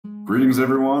Greetings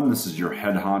everyone, this is your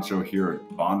head honcho here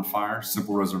at Bonfire,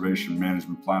 Simple Reservation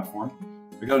Management Platform.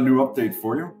 We got a new update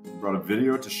for you. We brought a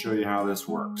video to show you how this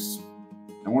works.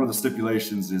 And one of the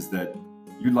stipulations is that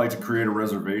you'd like to create a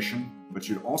reservation, but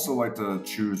you'd also like to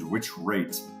choose which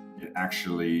rate it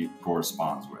actually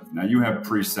corresponds with. Now you have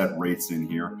preset rates in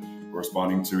here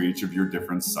corresponding to each of your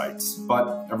different sites,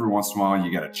 but every once in a while you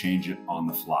got to change it on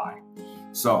the fly.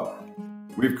 So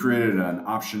we've created an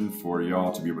option for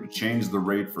y'all to be able to change the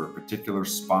rate for a particular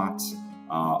spot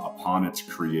upon its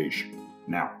creation.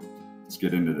 Now, let's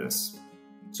get into this.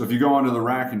 So if you go onto the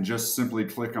rack and just simply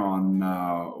click on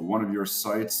one of your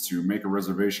sites to make a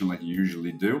reservation like you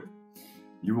usually do,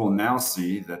 you will now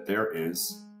see that there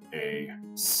is a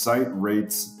Site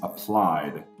Rates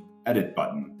Applied edit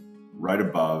button right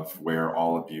above where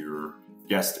all of your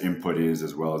guest input is,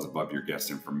 as well as above your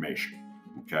guest information,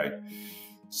 okay?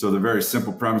 So the very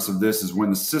simple premise of this is when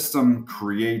the system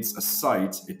creates a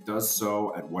site, it does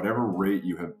so at whatever rate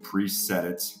you have preset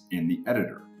it in the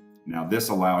editor. Now this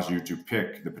allows you to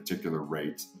pick the particular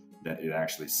rate that it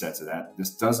actually sets it at. This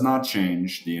does not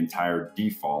change the entire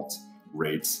default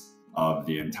rates of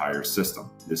the entire system.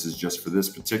 This is just for this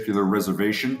particular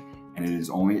reservation, and it is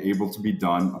only able to be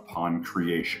done upon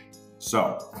creation.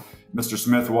 So Mr.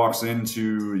 Smith walks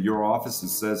into your office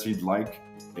and says he'd like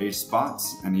a spot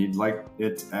and he'd like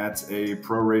it at a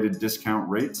prorated discount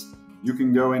rate. You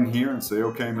can go in here and say,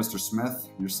 okay, Mr. Smith,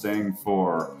 you're staying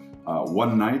for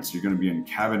one night. So you're going to be in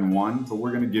cabin 1, but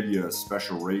we're going to give you a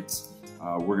special rate.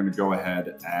 We're going to go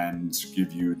ahead and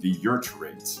give you the yurt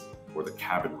rate or the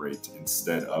cabin rate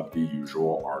instead of the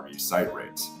usual RV site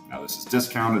rate. Now this is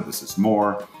discounted. This is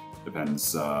more.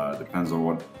 Depends on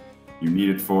what you need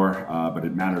it for, but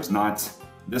it matters not.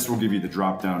 This will give you the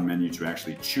drop-down menu to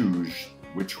actually choose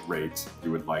which rate you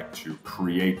would like to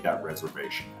create that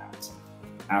reservation at.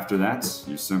 After that,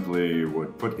 you simply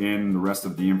would put in the rest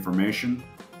of the information,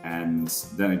 and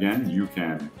then again, you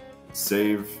can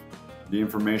save the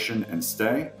information and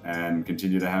stay and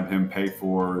continue to have him pay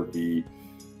for the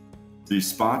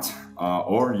spot,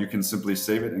 or you can simply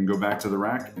save it and go back to the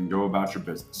rack and go about your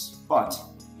business. But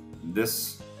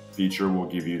this feature will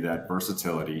give you that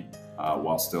versatility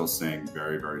while still staying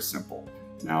very, very simple.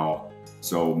 Now,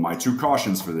 so my two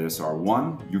cautions for this are: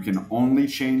 one, you can only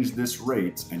change this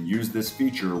rate and use this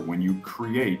feature when you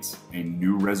create a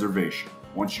new reservation.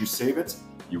 Once you save it,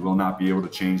 you will not be able to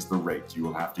change the rate. You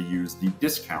will have to use the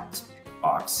discount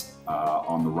box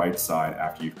on the right side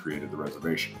after you've created the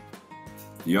reservation.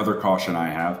 The other caution I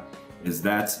have is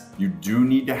that you do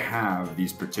need to have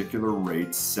these particular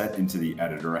rates set into the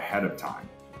editor ahead of time.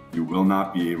 You will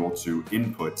not be able to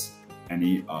input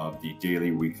any of the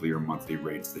daily, weekly, or monthly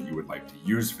rates that you would like to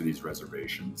use for these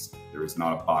reservations. There is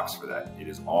not a box for that. It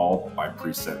is all by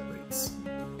preset rates.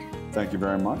 Thank you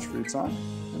very much for your time,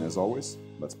 and as always,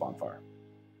 let's bonfire.